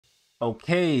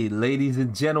Okay, ladies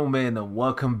and gentlemen,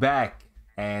 welcome back.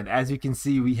 And as you can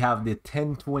see, we have the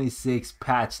 1026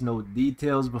 patch note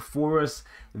details before us.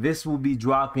 This will be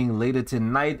dropping later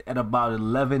tonight at about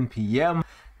 11 p.m.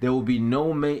 There will be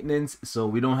no maintenance, so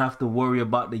we don't have to worry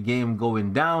about the game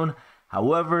going down.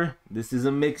 However, this is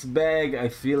a mixed bag. I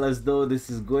feel as though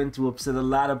this is going to upset a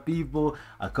lot of people.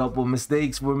 A couple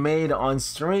mistakes were made on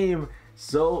stream.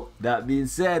 So that being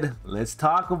said, let's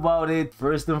talk about it.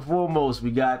 First and foremost, we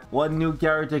got one new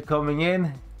character coming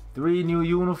in, 3 new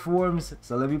uniforms.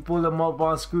 So let me pull them up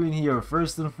on screen here.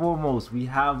 First and foremost, we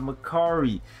have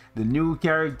MAKKARi, the new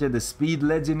character, the speed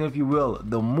legend if you will,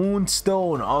 the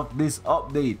moonstone of this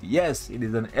update. Yes, it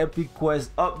is an epic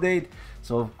quest update,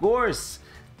 so of course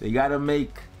they gotta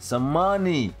make some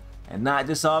money, and not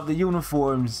just off the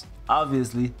uniforms.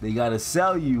 Obviously they gotta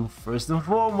sell you first and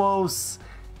foremost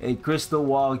a crystal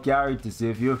wall character. So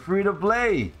if you're free to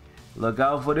play, look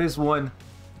out for this one.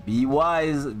 Be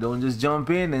wise, don't just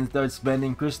jump in and start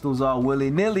spending crystals all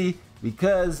willy-nilly,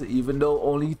 because even though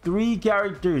only 3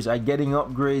 characters are getting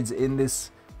upgrades in this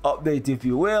update if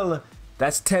you will,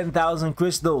 that's 10,000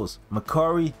 crystals.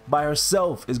 MAKKARi by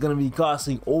herself is going to be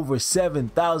costing over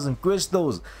 7,000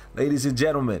 crystals. Ladies and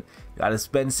gentlemen, you got to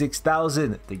spend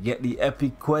 6,000 to get the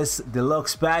Epic Quest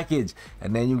Deluxe package.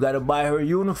 And then you got to buy her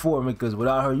uniform, because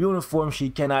without her uniform,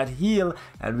 she cannot heal.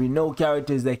 And we know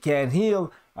characters that can't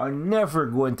heal are never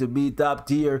going to be top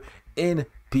tier in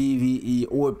PvE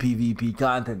or PvP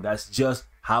content. That's just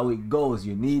how it goes.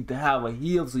 You need to have a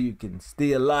heal so you can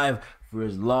stay alive for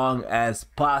as long as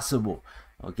possible.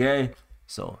 Okay,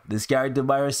 so this character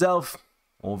by herself,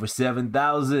 over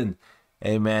 7,000.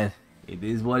 Hey man, it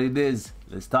is what it is.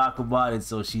 Let's talk about it.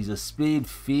 So she's a speed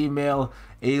female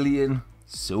alien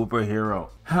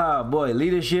superhero. Ah boy,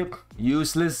 leadership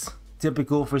useless,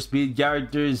 typical for speed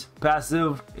characters.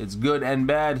 Passive, it's good and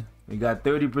bad. We got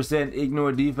 30%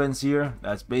 ignore defense here.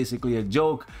 That's basically a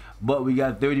joke, but we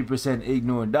got 30%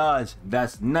 ignore dodge.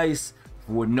 That's nice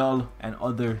for null and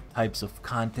other types of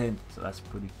content, so that's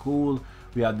pretty cool.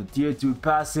 We have the tier 2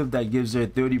 passive that gives her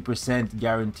 30%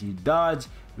 guaranteed dodge.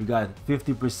 We got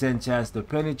 50% chance to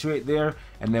penetrate there,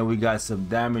 and then we got some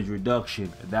damage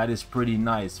reduction. That is pretty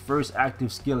nice. First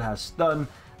active skill has stun.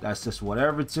 That's just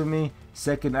whatever to me.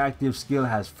 Second active skill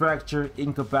has fracture,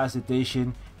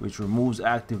 incapacitation, which removes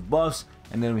active buffs.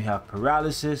 And then we have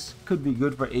paralysis. Could be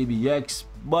good for ABX,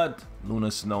 but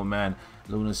Luna Snow, man.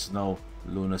 Luna Snow,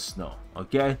 Luna Snow.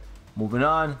 Okay, moving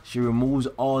on. She removes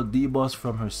all debuffs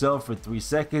from herself for 3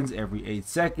 seconds every 8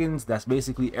 seconds. That's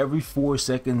basically every 4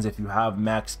 seconds if you have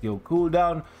max skill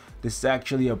cooldown. This is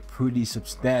actually a pretty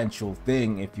substantial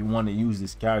thing if you want to use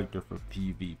this character for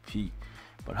PvP.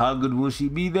 But how good will she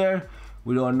be there?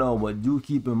 We don't know, but do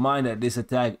keep in mind that this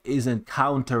attack isn't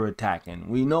counter-attacking.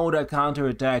 We know that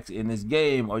counter-attacks in this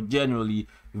game are generally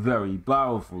very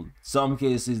powerful. Some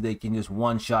cases they can just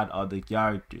one-shot other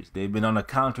characters. They've been on a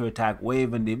counter-attack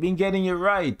wave and they've been getting it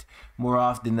right more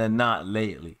often than not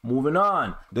lately. Moving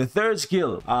on, the third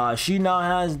skill. She now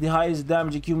has the highest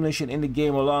damage accumulation in the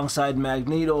game alongside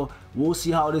Magneto. We'll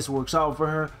see how this works out for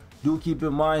her. Do keep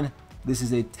in mind, this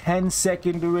is a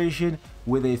 10-second duration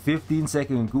with a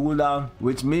 15-second cooldown,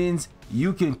 which means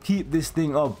you can keep this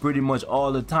thing up pretty much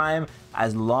all the time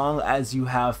as long as you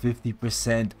have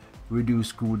 50%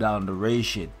 reduced cooldown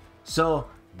duration. So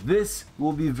this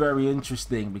will be very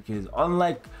interesting, because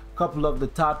unlike a couple of the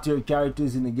top tier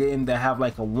characters in the game that have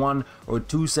like a 1 or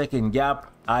 2 second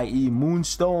gap, i.e.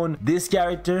 Moonstone, this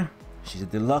character, she's a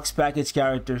deluxe package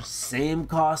character, same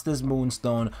cost as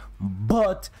Moonstone,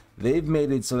 but they've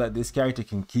made it so that this character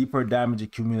can keep her damage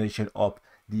accumulation up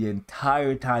the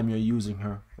entire time you're using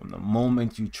her, from the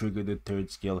moment you trigger the third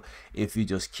skill, if you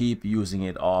just keep using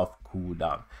it off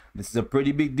cooldown. This is a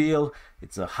pretty big deal.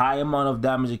 It's a high amount of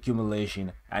damage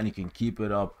accumulation and you can keep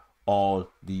it up all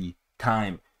the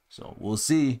time. So we'll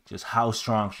see just how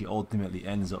strong she ultimately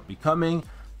ends up becoming.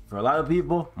 For a lot of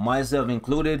people, myself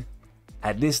included,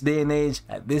 at this day and age,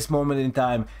 at this moment in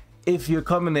time, if you're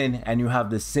coming in and you have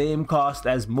the same cost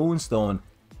as Moonstone,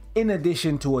 in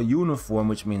addition to a uniform,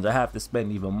 which means I have to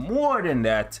spend even more than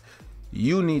that,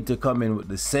 you need to come in with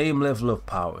the same level of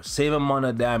power, same amount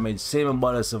of damage, same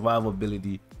amount of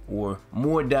survivability, or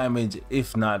more damage,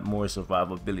 if not more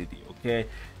survivability. Okay,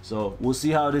 so we'll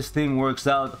see how this thing works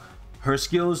out. Her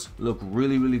skills look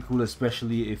really cool,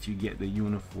 especially if you get the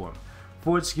uniform.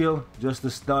 Fourth skill, just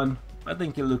the stun. I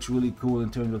think it looks really cool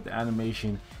in terms of the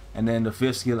animation. And then the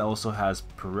fifth skill also has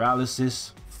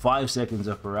paralysis, 5 seconds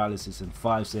of paralysis and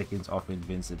 5 seconds of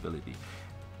invincibility.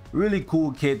 Really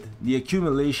cool kit. The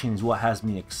accumulation is what has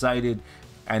me excited,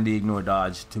 and the ignore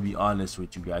dodge, to be honest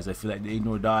with you guys. I feel like the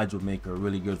ignore dodge would make her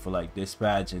really good for like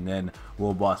dispatch, and then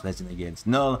World Boss Legend against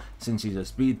Null. Since she's a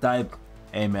speed type,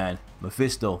 hey man,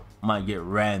 Mephisto might get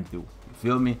ran through, you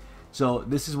feel me? So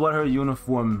this is what her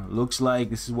uniform looks like.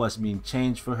 This is what's being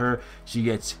changed for her. She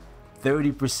gets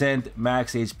 30%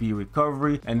 max HP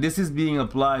recovery, and this is being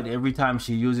applied every time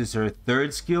she uses her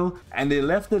third skill. And they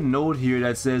left a note here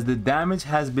that says the damage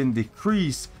has been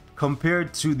decreased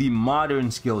compared to the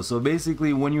modern skill. So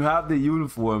basically, when you have the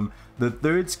uniform, the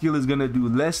third skill is gonna do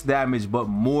less damage but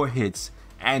more hits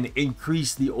and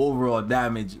increase the overall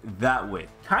damage that way.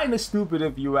 Kind of stupid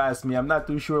if you ask me. I'm not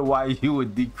too sure why you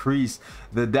would decrease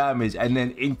the damage and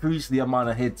then increase the amount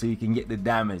of hits so you can get the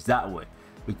damage that way.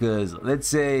 Because let's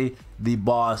say the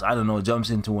boss, I don't know,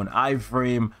 jumps into an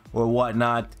iframe or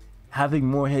whatnot, having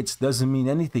more hits doesn't mean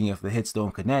anything if the hits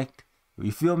don't connect.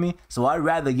 You feel me? So I'd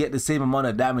rather get the same amount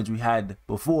of damage we had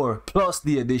before plus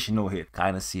the additional hit.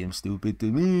 Kind of seems stupid to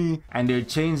me. And they're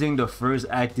changing the first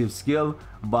active skill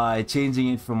by changing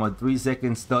it from a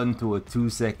 3-second stun to a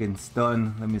 2-second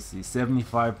stun. Let me see,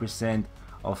 75%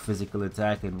 of physical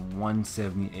attack and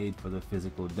 178 for the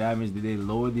physical damage. Did they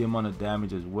lower the amount of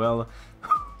damage as well?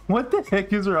 What the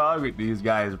heck is wrong with these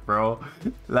guys, bro?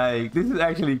 Like, this is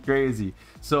actually crazy.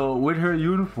 So with her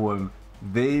uniform,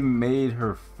 they made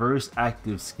her first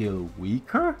active skill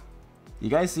weaker. You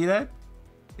guys see that?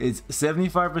 It's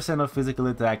 75% of physical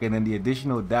attack, and then the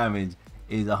additional damage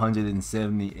is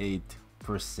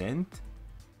 178%,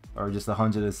 or just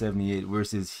 178,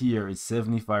 versus here it's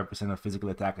 75% of physical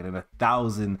attack and then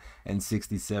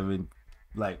 1067.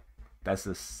 Like, that's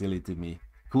just silly to me.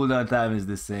 Cooldown time is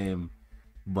the same,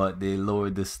 but they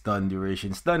lowered the stun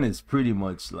duration. Stun is pretty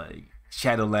much like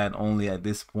Shadowland only at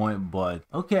this point, but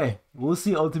okay, we'll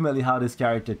see ultimately how this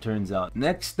character turns out.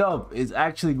 Next up is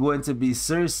actually going to be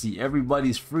Cersei,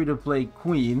 everybody's free-to-play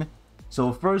queen.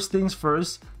 So first things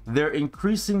first, they're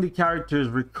increasing the character's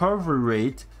recovery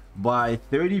rate by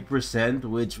 30%,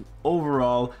 which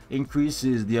overall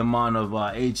increases the amount of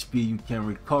HP you can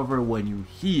recover when you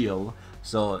heal.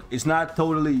 So it's not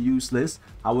totally useless.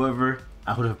 However,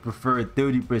 I would have preferred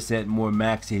 30% more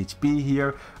max HP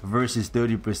here versus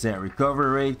 30%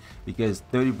 recovery rate, because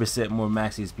 30% more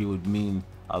max HP would mean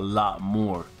a lot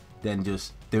more than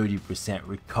just 30%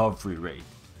 recovery rate.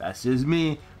 That's just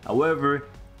me. However,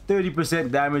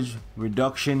 30% damage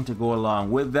reduction to go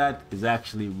along with that is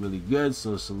actually really good,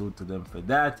 so salute to them for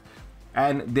that.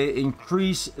 And they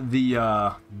increase the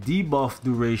debuff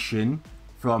duration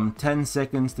from 10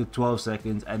 seconds to 12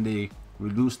 seconds, and they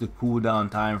reduce the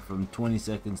cooldown time from 20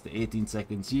 seconds to 18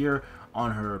 seconds here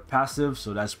on her passive.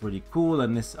 So that's pretty cool,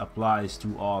 and this applies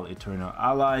to all eternal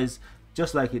allies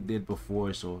just like it did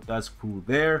before, so that's cool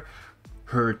there.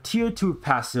 Her tier 2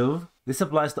 passive, this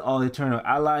applies to all eternal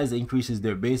allies, increases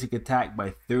their basic attack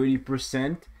by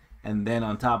 30%, and then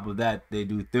on top of that they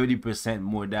do 30%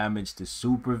 more damage to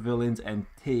super villains and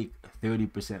take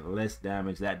 30% less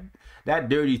damage. That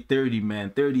dirty 30, man.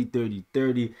 30 30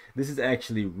 30. This is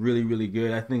actually really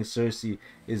good. I think Cersei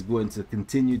is going to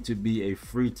continue to be a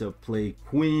free-to-play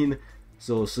queen,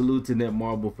 so salute to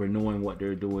Netmarble for knowing what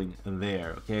they're doing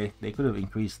there. Okay, they could have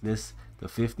increased this to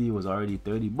 50, it was already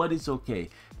 30, but it's okay.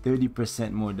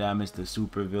 30% more damage to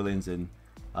super villains and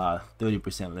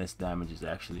 30% less damage is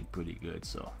actually pretty good,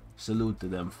 so salute to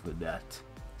them for that.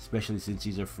 Especially since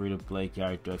she's a free-to-play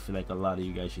character, I feel like a lot of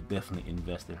you guys should definitely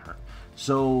invest in her.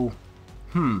 So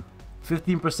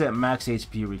 15% max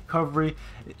HP recovery.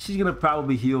 She's gonna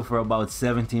probably heal for about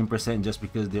 17% just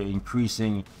because they're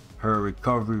increasing her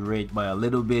recovery rate by a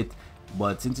little bit,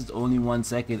 but since it's only 1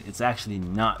 second, it's actually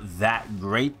not that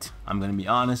great. I'm gonna be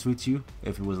honest with you.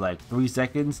 If it was like 3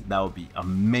 seconds, that would be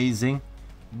amazing,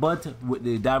 but with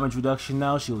the damage reduction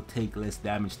now, she'll take less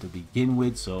damage to begin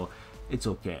with, so it's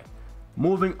okay.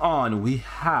 Moving on, we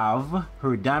have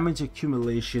her damage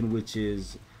accumulation, which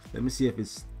is, let me see if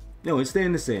it's, no, it's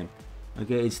staying the same.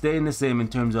 Okay, it's staying the same in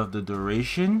terms of the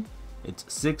duration. It's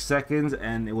 6 seconds,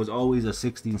 and it was always a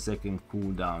 16-second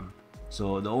cooldown.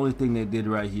 So the only thing they did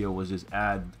right here was just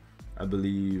add, I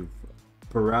believe,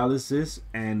 paralysis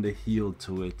and the heal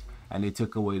to it, and they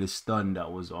took away the stun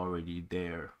that was already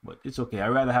there. But it's okay. I'd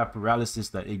rather have paralysis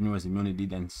that ignores immunity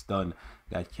than stun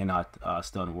that cannot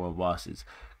stun world bosses.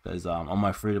 Because on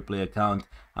my free-to-play account,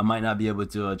 I might not be able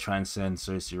to transcend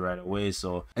Cersei right away,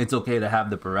 so it's okay to have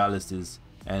the paralysis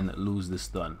and lose the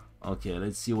stun. Okay,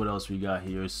 let's see what else we got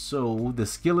here. So the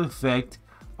skill effect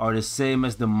are the same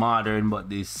as the modern, but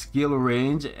the skill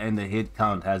range and the hit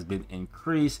count has been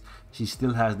increased. She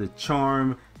still has the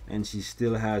charm, and she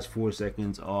still has 4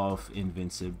 seconds of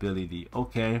invincibility.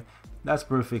 Okay, that's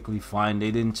perfectly fine.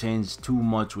 They didn't change too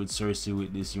much with Cersei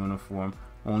with this uniform.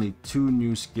 only 2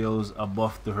 new skills, a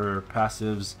buff to her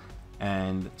passives,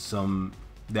 and some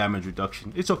damage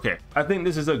reduction. It's okay. I think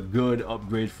this is a good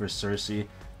upgrade for Cersei.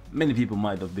 Many people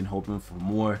might have been hoping for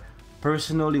more.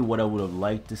 Personally, what I would have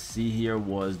liked to see here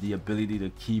was the ability to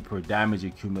keep her damage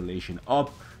accumulation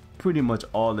up pretty much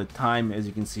all the time. As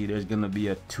you can see, there's gonna be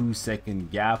a 2-second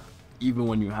gap. Even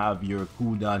when you have your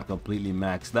cooldown completely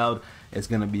maxed out, it's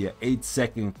gonna be an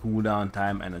 8-second cooldown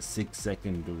time and a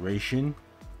 6-second duration.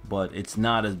 But it's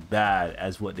not as bad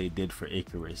as what they did for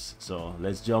iKARiS. So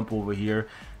let's jump over here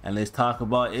and let's talk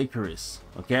about iKARiS.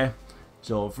 Okay,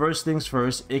 so first things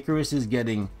first, iKARiS is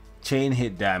getting chain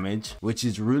hit damage, which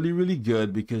is really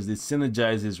good because it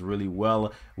synergizes really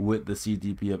well with the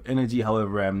CTP of energy.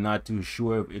 However, I'm not too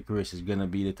sure if iKARiS is going to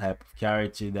be the type of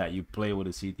character that you play with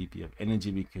a CTP of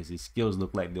energy, because his skills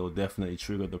look like they'll definitely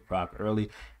trigger the proc early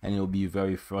and it'll be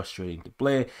very frustrating to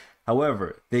play.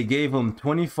 However, they gave him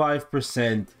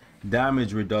 25%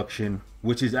 damage reduction,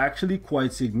 which is actually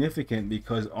quite significant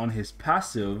because on his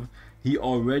passive he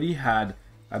already had,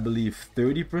 I believe,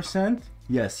 30%.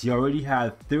 Yes, he already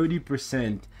had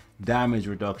 30% damage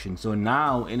reduction. So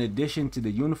now, in addition to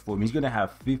the uniform, he's gonna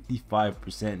have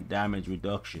 55% damage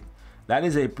reduction. That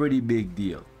is a pretty big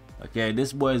deal. Okay,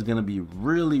 this boy is gonna be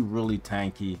really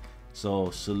tanky. So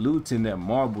salutes in that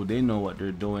marble, they know what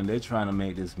they're doing. They're trying to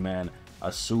make this man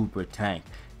a super tank.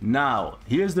 Now,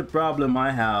 here's the problem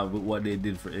I have with what they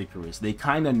did for iKARiS. They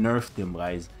kind of nerfed him,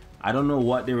 guys. I don't know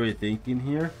what they were thinking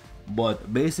here,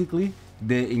 but basically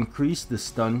they increased the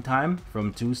stun time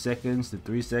from 2 seconds to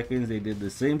 3 seconds. They did the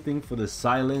same thing for the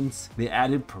silence. They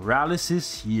added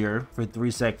paralysis here for 3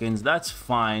 seconds. That's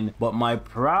fine. But my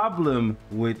problem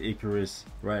with iKARiS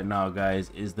right now,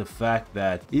 guys, is the fact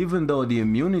that even though the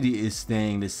immunity is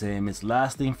staying the same, it's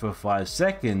lasting for 5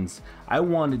 seconds. I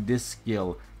wanted this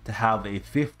skill to have a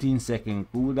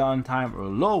 15-second cooldown time or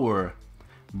lower,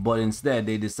 but instead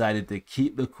they decided to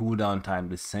keep the cooldown time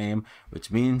the same, which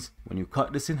means when you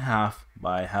cut this in half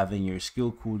by having your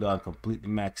skill cooldown completely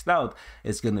maxed out,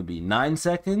 it's going to be 9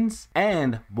 seconds.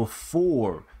 And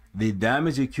before, the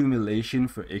damage accumulation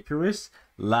for iKARiS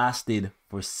lasted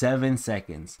for 7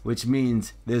 seconds, which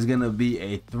means there's going to be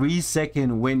a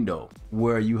 3-second window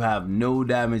where you have no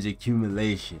damage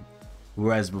accumulation,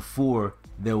 whereas before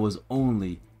there was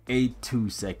only a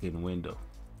 2-second window.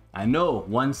 I know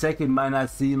 1 second might not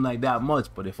seem like that much,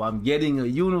 but if I'm getting a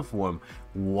uniform,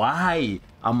 why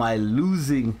am I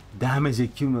losing damage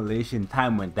accumulation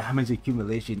time when damage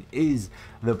accumulation is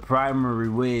the primary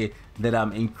way that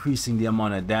I'm increasing the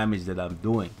amount of damage that I'm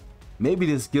doing? Maybe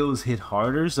the skills hit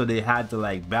harder, so they had to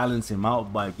like balance him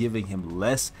out by giving him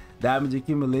less damage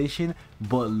accumulation.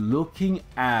 But looking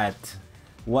at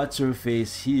what's her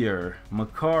face here,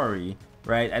 MAKKARi,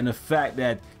 right, and the fact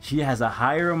that she has a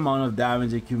higher amount of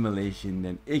damage accumulation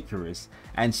than iKARiS,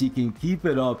 and she can keep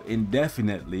it up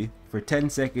indefinitely for 10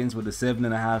 seconds with a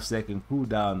 7.5-second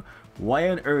cooldown, why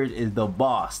on earth is the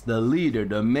boss, the leader,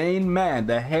 the main man,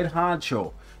 the head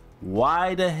honcho,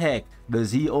 why the heck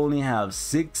does he only have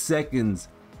 6 seconds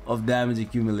of damage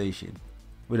accumulation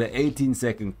with an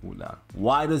 18-second cooldown?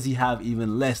 Why does he have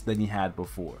even less than he had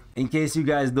before? In case you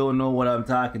guys don't know what I'm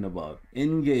talking about,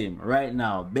 in game right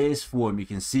now, base form, you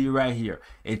can see right here,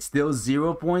 it's still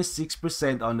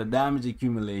 0.6% on the damage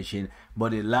accumulation,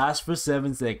 but it lasts for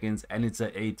 7 seconds and it's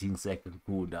an 18-second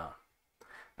cooldown.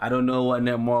 I don't know what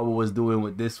Netmarble was doing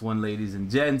with this one, ladies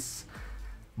and gents,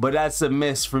 but that's a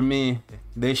miss for me.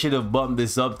 They should have bumped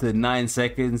this up to 9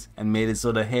 seconds and made it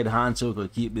so the head honcho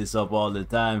could keep this up all the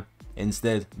time.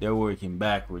 Instead, they're working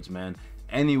backwards, man.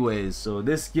 Anyways, so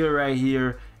this skill right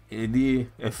here, the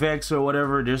effects or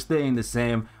whatever, they're staying the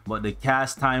same, but the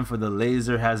cast time for the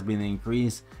laser has been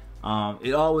increased.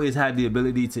 It always had the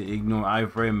ability to ignore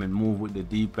iframe and move with the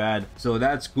D-pad, so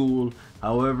that's cool.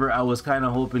 However, I was kind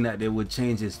of hoping that they would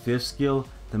change his 5th skill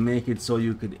to make it so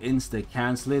you could insta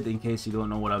cancel it. In case you don't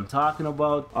know what I'm talking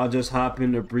about, I'll just hop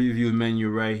in the preview menu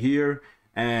right here,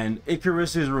 and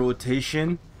iKARIS's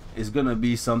rotation is gonna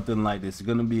be something like this. It's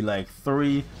gonna be like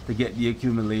 3 to get the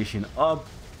accumulation up,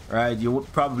 right? You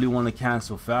would probably want to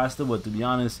cancel faster, but to be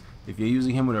honest, if you're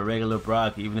using him with a regular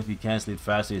proc, even if you cancel it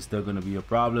faster, it's still gonna be a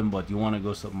problem. But you want to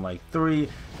go something like 3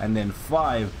 and then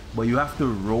 5, but you have to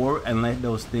roar and let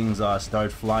those things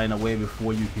start flying away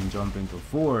before you can jump into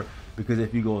 4, because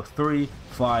if you go 3,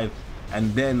 5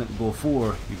 and then go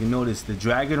 4, you can notice the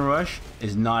dragon rush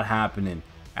is not happening.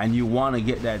 And you want to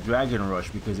get that dragon rush,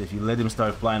 because if you let him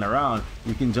start flying around,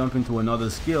 you can jump into another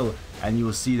skill and you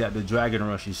will see that the dragon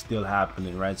rush is still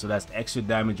happening, right? So that's extra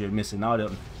damage you're missing out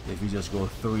on if you just go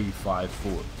 3, 5,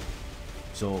 4.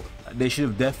 So they should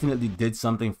have definitely did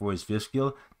something for his 5th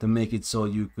skill to make it so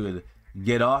you could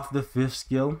get off the 5th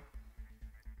skill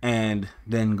and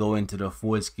then go into the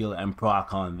 4th skill and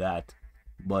proc on that.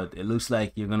 But it looks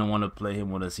like you're gonna want to play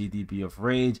him with a CTP of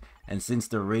Rage, and since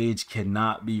the Rage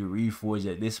cannot be reforged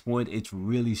at this point, it's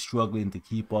really struggling to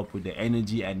keep up with the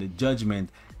energy and the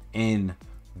judgment in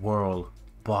World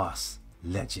Boss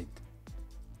Legend.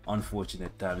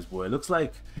 Unfortunate times, boy. It looks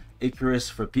like iKARiS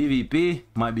for PvP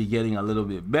might be getting a little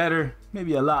bit better,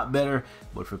 maybe a lot better,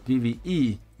 but for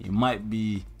PvE it might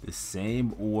be the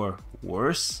same or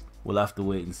worse. We'll have to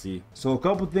wait and see. So a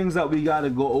couple things that we got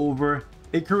to go over.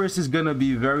 iKARiS is going to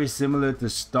be very similar to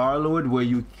Star-Lord, where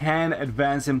you can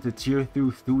advance him to tier 3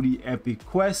 through the epic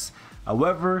quests.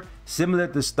 However, similar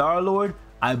to Star-Lord,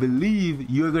 I believe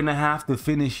you're going to have to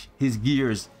finish his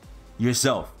gears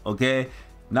yourself, okay?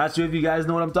 Not sure if you guys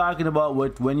know what I'm talking about,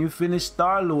 but when you finish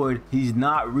Star-Lord, he's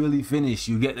not really finished.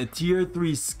 You get the tier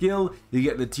 3 skill, you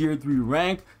get the tier 3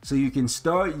 rank, so you can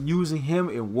start using him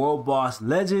in World Boss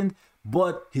Legend,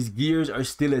 but his gears are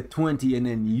still at 20, and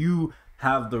then you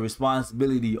have the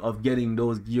responsibility of getting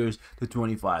those gears to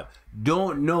 25.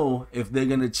 Don't know if they're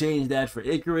gonna change that for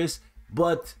iKARiS,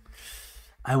 but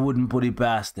I wouldn't put it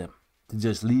past them to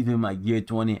just leave him at gear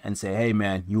 20 and say, hey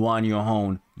man, you on your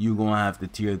own, you gonna have to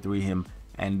tier 3 him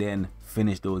and then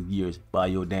finish those gears by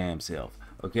your damn self.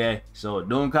 Okay, so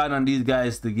don't count on these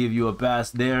guys to give you a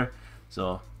pass there.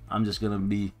 So I'm just gonna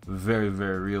be very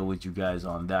real with you guys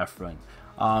on that front.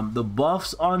 The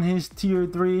buffs on his tier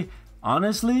 3,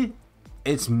 honestly,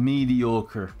 it's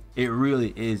mediocre. It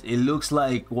really is. It looks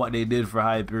like what they did for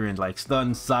Hyperion, like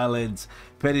stun, silence,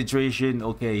 penetration.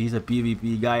 Okay, he's a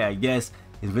PvP guy, I guess.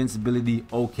 Invincibility,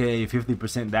 okay.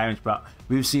 50% damage prop.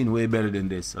 We've seen way better than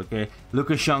this, okay? Look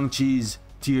at Shang-Chi's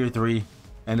tier 3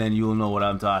 and then you'll know what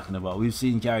I'm talking about. We've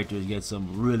seen characters get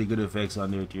some really good effects on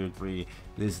their tier 3.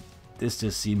 This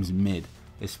just seems mid,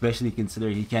 especially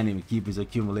considering he can't even keep his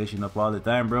accumulation up all the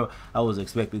time, bro. I was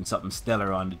expecting something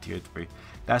stellar on the tier 3.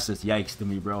 That's just yikes to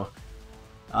me, bro.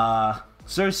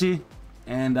 Cersei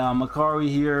and MAKKARi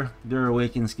here, their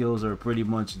awakened skills are pretty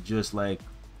much just like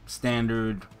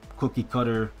standard cookie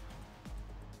cutter,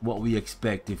 what we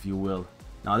expect, if you will.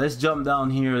 Now let's jump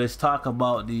down here. Let's talk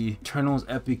about the Eternals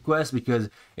epic quest, because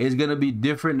it's gonna be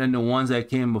different than the ones that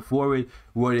came before it,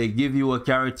 where they give you a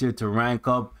character to rank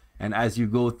up, and as you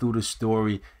go through the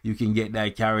story, you can get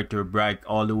that character bragged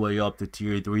all the way up to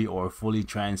tier 3 or fully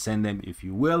transcendent, if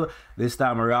you will. This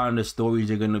time around, the stories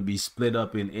are going to be split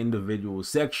up in individual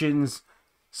sections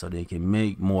so they can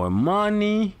make more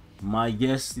money. My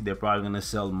guess, they're probably going to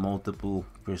sell multiple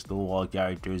Crystal Wall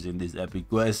characters in this epic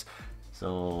quest.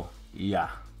 So yeah,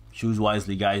 choose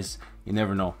wisely, guys. You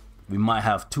never know. We might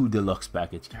have 2 deluxe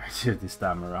package characters this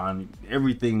time around.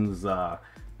 Everything's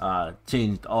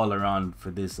changed all around for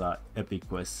this epic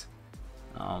quest.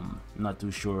 Not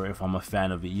too sure if I'm a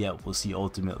fan of it yet. We'll see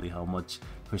ultimately how much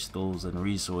crystals and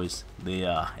resource they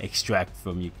extract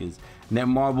from you, because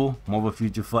Netmarble, Marvel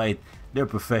Future Fight, they're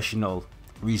professional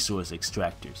resource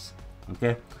extractors.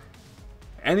 Okay,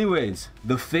 anyways,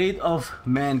 the fate of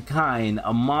mankind,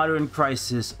 a modern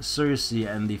crisis, Cersei,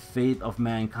 and the fate of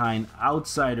mankind,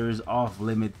 outsiders, off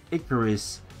limit,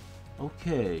 iKARiS.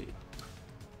 Okay,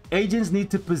 agents need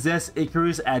to possess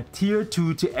iKARiS at tier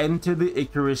 2 to enter the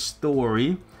iKARiS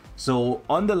story. So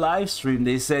on the live stream,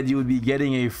 they said you would be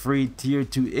getting a free tier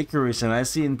 2 iKARiS, and I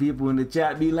seen people in the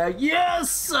chat be like,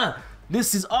 yes,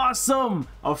 this is awesome,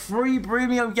 a free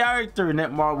premium character. And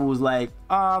Netmarble was like,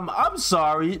 I'm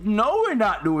sorry, no, we're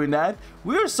not doing that.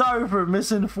 We're sorry for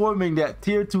misinforming that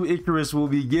tier 2 iKARiS will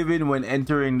be given when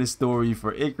entering the story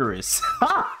for iKARiS.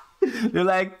 They're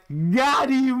like, got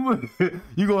him.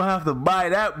 You're gonna have to buy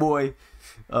that, boy.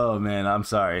 Oh man, I'm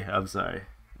sorry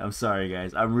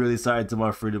guys. I'm really sorry to my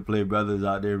free-to-play brothers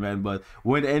out there, man, but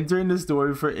when entering the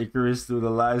story for iKARiS through the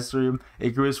live stream,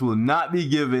 iKARiS will not be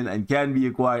given and can be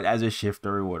acquired as a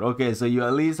shifter reward. Okay, so you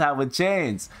at least have a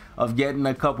chance of getting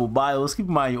a couple bios. Keep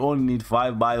in mind, you only need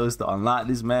 5 bios to unlock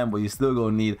this, man, but you still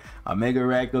gonna need a mega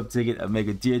rank up ticket, a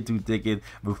mega tier 2 ticket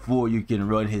before you can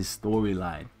run his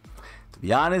storyline. To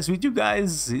be honest with you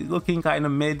guys, he's looking kind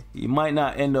of mid. He might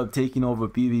not end up taking over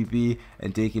PvP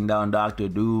and taking down Dr.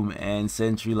 Doom and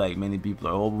Sentry like many people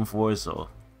are hoping for, so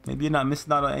maybe you're not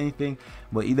missing out on anything.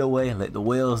 But either way, let the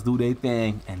whales do their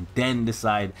thing and then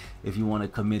decide if you want to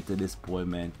commit to this boy,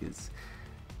 man, because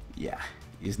yeah,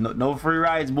 it's no free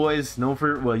rides, boys. No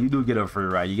free, well, you do get a free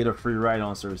ride. You get a free ride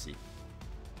on Cersei.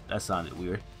 That sounded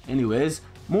weird. Anyways,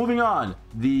 moving on,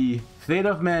 the Fate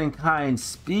of Mankind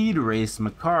speed race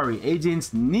MAKKARi.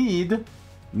 Agents need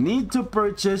to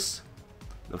purchase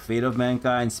the Fate of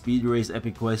Mankind speed race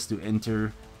epic quest to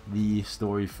enter the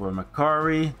story for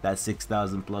MAKKARi. That's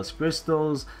 6,000 plus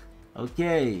crystals.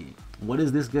 Okay, What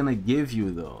is this gonna give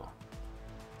you though?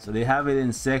 So they have it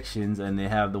in sections, and they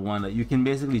have the one that you can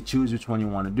basically choose which one you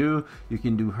want to do. You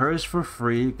can do hers for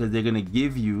free because they're gonna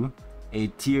give you a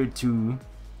tier 2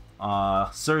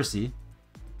 Cersei.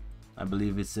 I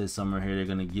believe it says somewhere here they're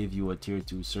gonna give you a tier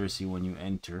 2 Cersei when you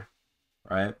enter,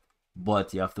 right?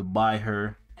 But you have to buy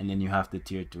her, and then you have to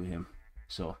tier 2 him.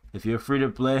 So if you're free to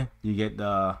play, you get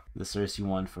the Cersei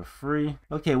one for free.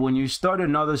 Okay, when you start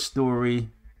another story,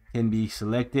 can be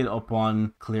selected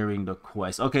upon clearing the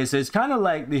quest. Okay, so it's kind of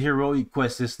like the heroic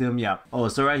quest system. Yeah. Oh,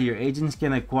 so right here, agents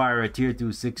can acquire a tier 2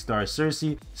 6-star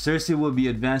Cersei. Cersei will be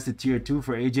advanced to tier 2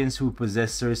 for agents who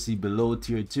possess Cersei below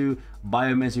tier 2.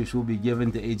 Biometrics will be given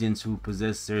to agents who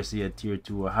possess Cersei at tier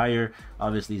 2 or higher.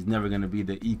 Obviously, it's never going to be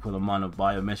the equal amount of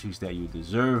biometrics that you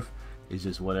deserve. It's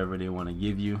just whatever they want to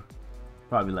give you.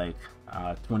 Probably like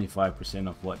 25%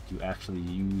 of what you actually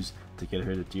use to get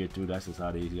her to tier 2. That's just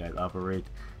how these guys operate.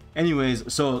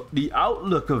 Anyways, so the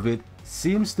outlook of it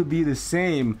seems to be the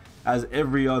same as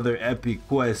every other epic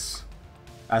quest.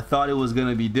 I thought it was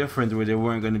gonna be different where there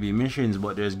weren't gonna be missions,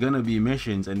 but there's gonna be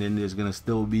missions, and then there's gonna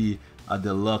still be a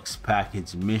deluxe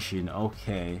package mission.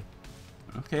 Okay,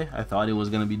 I thought it was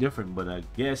gonna be different, but I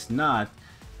guess not.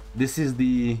 This is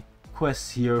the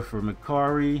quests here for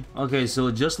MAKKARi. Okay,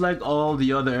 so just like all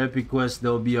the other epic quests,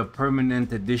 there'll be a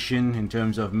permanent addition in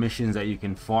terms of missions that you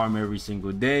can farm every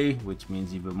single day, which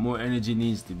means even more energy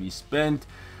needs to be spent,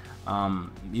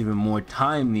 even more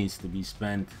time needs to be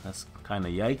spent. That's kind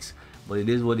of yikes, but it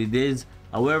is what it is.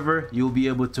 However, you'll be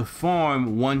able to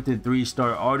farm 1 to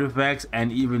 3-star artifacts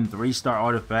and even 3-star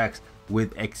artifacts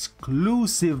with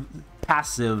exclusive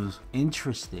passives.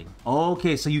 Interesting.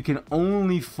 Okay, so you can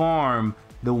only farm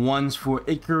the ones for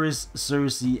iKARiS,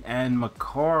 Cersei, and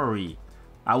MAKKARi.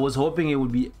 I was hoping it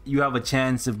would be you have a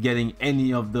chance of getting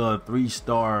any of the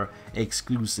 3-star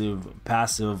exclusive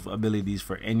passive abilities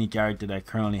for any character that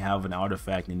currently have an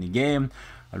artifact in the game.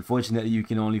 Unfortunately, you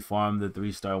can only farm the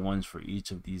 3-star ones for each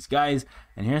of these guys.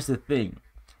 And here's the thing,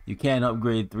 you can't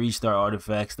upgrade 3-star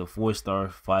artifacts to 4-star,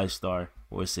 5-star,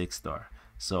 or 6-star.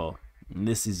 So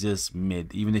this is just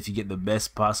mid. Even if you get the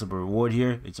best possible reward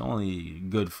here, it's only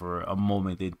good for a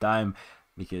moment in time,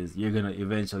 because you're gonna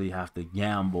eventually have to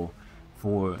gamble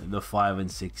for the 5 and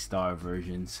 6-star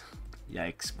versions.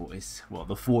 Yikes, boys. Well,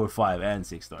 the 4, 5, and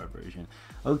 6-star version.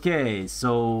 Okay,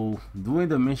 so doing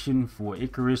the mission for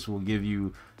iKARiS will give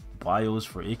you bios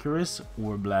for iKARiS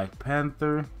or Black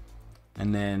Panther,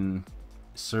 and then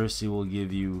Cersei will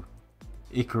give you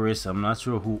iKARiS. I'm not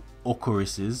sure who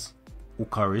iKARiS is.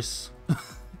 iKARiS.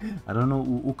 I don't know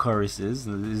who iKARiS is.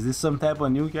 Is this some type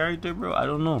of new character, bro? I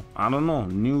don't know.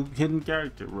 New hidden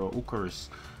character, bro. iKARiS.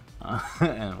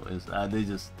 Anyways, they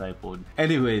just typoed.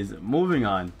 Anyways, moving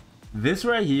on. This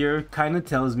right here kind of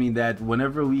tells me that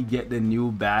whenever we get the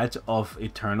new batch of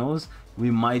Eternals,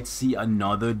 we might see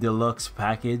another deluxe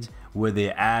package where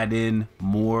they add in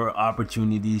more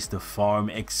opportunities to farm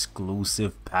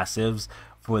exclusive passives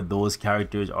for those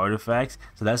characters' artifacts.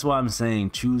 So that's why I'm saying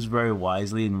choose very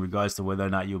wisely in regards to whether or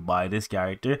not you buy this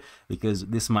character, because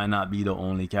this might not be the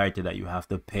only character that you have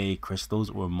to pay crystals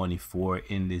or money for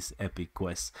in this epic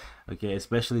quest. Okay,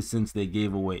 especially since they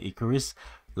gave away iKARiS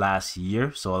last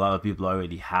year, so a lot of people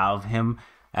already have him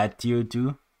at tier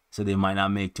 2, so they might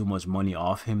not make too much money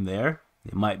off him there.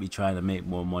 They might be trying to make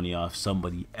more money off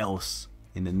somebody else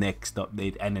in the next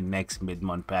update and the next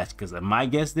mid-month patch, because my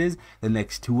guess is the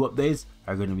next 2 updates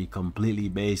are going to be completely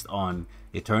based on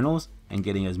Eternals and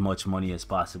getting as much money as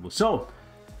possible. So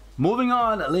moving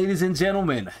on, ladies and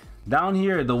gentlemen, down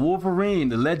here the Wolverine,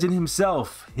 the legend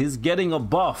himself, he's getting a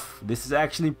buff. This is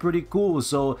actually pretty cool.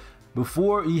 So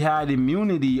before he had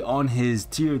immunity on his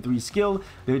tier 3 skill,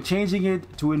 they're changing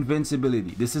it to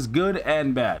invincibility. This is good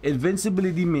and bad.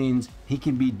 Invincibility means he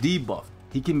can be debuffed.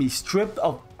 He can be stripped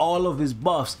of all of his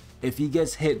buffs if he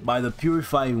gets hit by the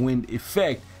Purifying Wind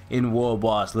effect in World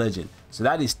Boss Legend. So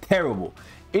that is terrible.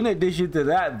 In addition to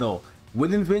that though,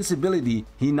 with invincibility,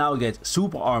 he now gets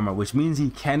super armor, which means he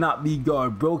cannot be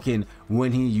guard broken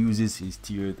when he uses his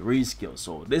tier 3 skill.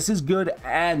 So this is good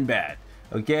and bad,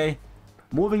 okay?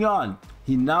 Moving on,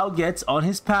 he now gets on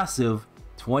his passive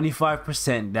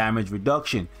 25% damage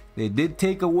reduction. They did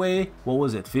take away, what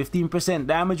was it, 15%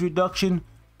 damage reduction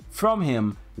from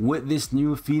him with this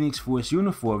new Phoenix Force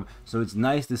uniform, so it's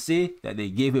nice to see that they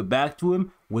gave it back to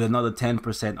him with another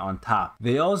 10% on top.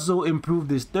 They also improved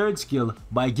his 3rd skill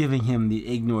by giving him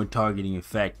the ignore targeting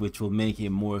effect, which will make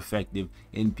him more effective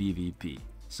in PvP.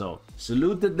 So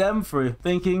salute to them for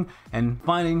thinking and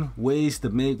finding ways to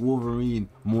make Wolverine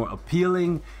more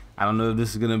appealing. I don't know if this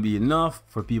is gonna be enough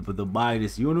for people to buy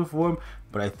this uniform,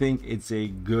 but I think it's a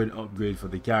good upgrade for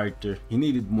the character. He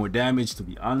needed more damage, to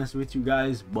be honest with you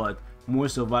guys, but more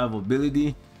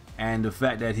survivability, and the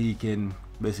fact that he can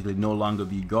basically no longer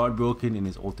be guard broken in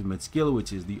his ultimate skill,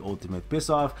 which is the ultimate piss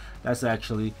off, that's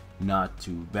actually not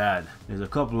too bad. There's a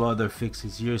couple other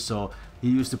fixes here. So he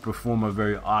used to perform a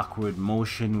very awkward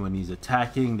motion when he's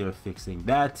attacking. They're fixing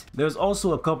that. There's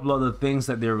also a couple other things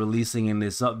that they're releasing in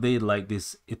this update, like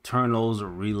this Eternals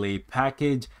relay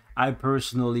package. I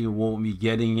personally won't be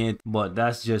getting it, but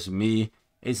that's just me.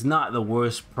 It's not the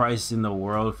worst price in the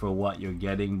world for what you're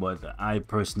getting, but I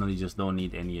personally just don't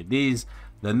need any of these.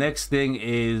 The next thing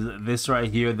is this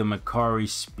right here, the MAKKARi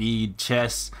speed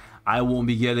chest. I won't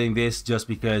be getting this just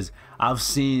because I've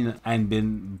seen and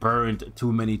been burned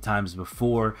too many times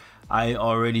before. I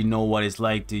already know what it's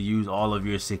like to use all of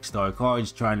your 6-star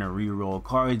cards, trying to reroll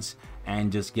cards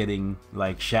and just getting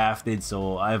like shafted.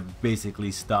 So I've basically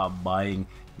stopped buying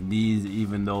these,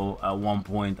 even though at one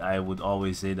point I would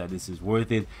always say that this is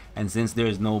worth it. And since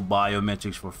there's no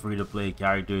biometrics for free-to-play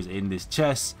characters in this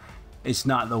chest, it's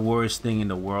not the worst thing in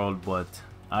the world. But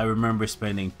I remember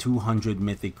spending 200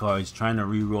 mythic cards trying to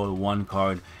reroll one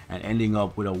card and ending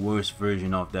up with a worse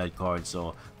version of that card.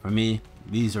 So for me,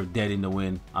 these are dead in the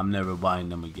wind. I'm never buying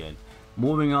them again.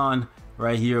 Moving on,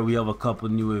 right here we have a couple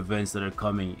new events that are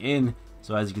coming in.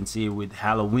 So as you can see, with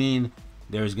Halloween,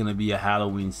 there's going to be a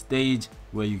Halloween stage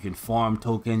where you can farm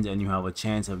tokens and you have a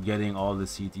chance of getting all the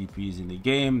CTPs in the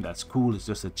game. That's cool. It's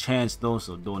just a chance though,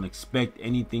 so don't expect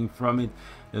anything from it.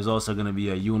 There's also going to be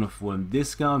a uniform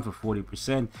discount for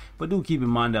 40%, but do keep in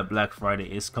mind that Black Friday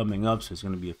is coming up, so it's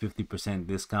going to be a 50%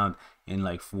 discount in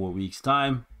like 4 weeks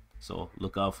time, so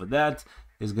look out for that.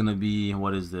 There's going to be,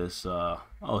 what is this,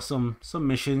 some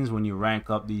missions. When you rank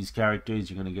up these characters,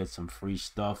 you're going to get some free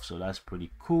stuff, so that's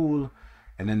pretty cool.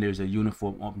 And then there's a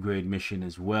uniform upgrade mission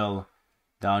as well.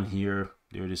 Down here,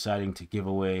 they're deciding to give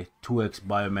away 2x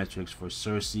biometrics for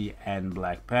Cersei and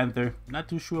Black Panther. Not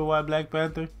too sure why Black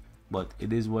Panther, but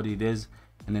it is what it is.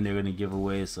 And then they're going to give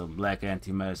away some Black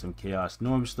Antimatter, some Chaos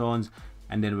Norm Stones.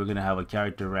 And then we're going to have a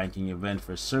character ranking event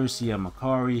for Cersei and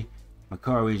MAKKARi.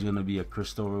 MAKKARi is going to be a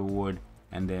crystal reward.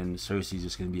 And then Cersei is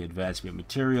just going to be advancement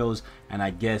materials. And I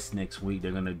guess next week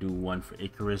they're going to do one for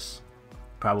iKARiS.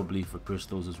 Probably for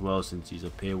crystals as well, since he's a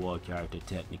paywall character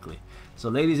technically. So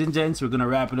ladies and gents, we're gonna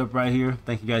wrap it up right here.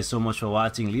 Thank you guys so much for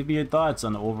watching. Leave me your thoughts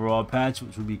on the overall patch,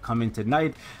 which will be coming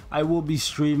tonight. I will be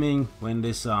streaming when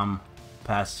this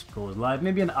patch goes live,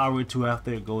 maybe an hour or two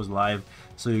after it goes live,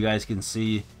 so you guys can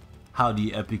see how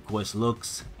the epic quest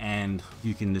looks, and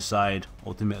you can decide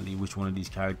ultimately which one of these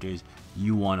characters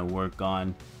you want to work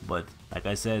on. But like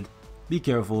I said, be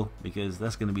careful, because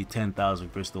that's going to be 10,000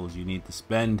 crystals you need to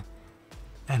spend,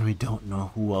 and we don't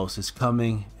know who else is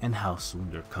coming and how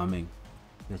soon they're coming.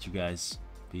 Let you guys,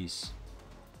 peace.